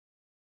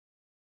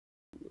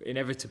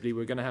inevitably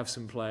we're going to have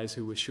some players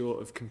who were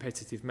short of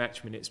competitive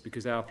match minutes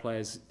because our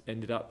players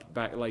ended up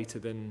back later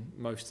than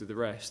most of the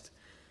rest.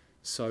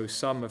 So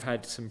some have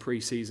had some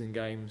pre-season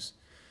games.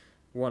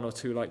 One or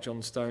two, like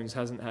John Stones,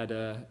 hasn't had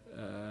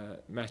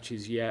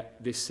matches yet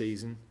this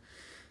season.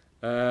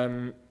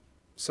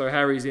 So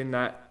Harry's in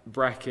that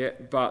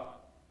bracket,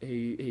 but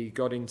he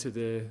got into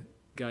the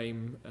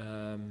game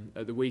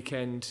at the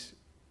weekend.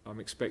 I'm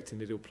expecting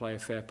that he'll play a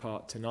fair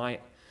part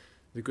tonight.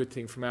 The good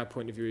thing from our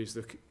point of view is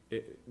that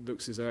it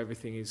looks as though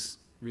everything is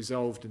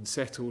resolved and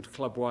settled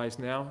club-wise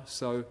now.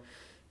 So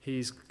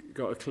he's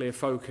got a clear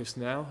focus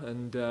now,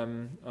 and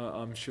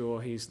I'm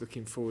sure he's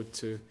looking forward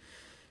to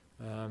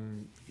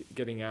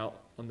getting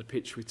out on the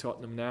pitch with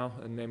Tottenham now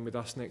and then with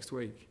us next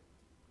week.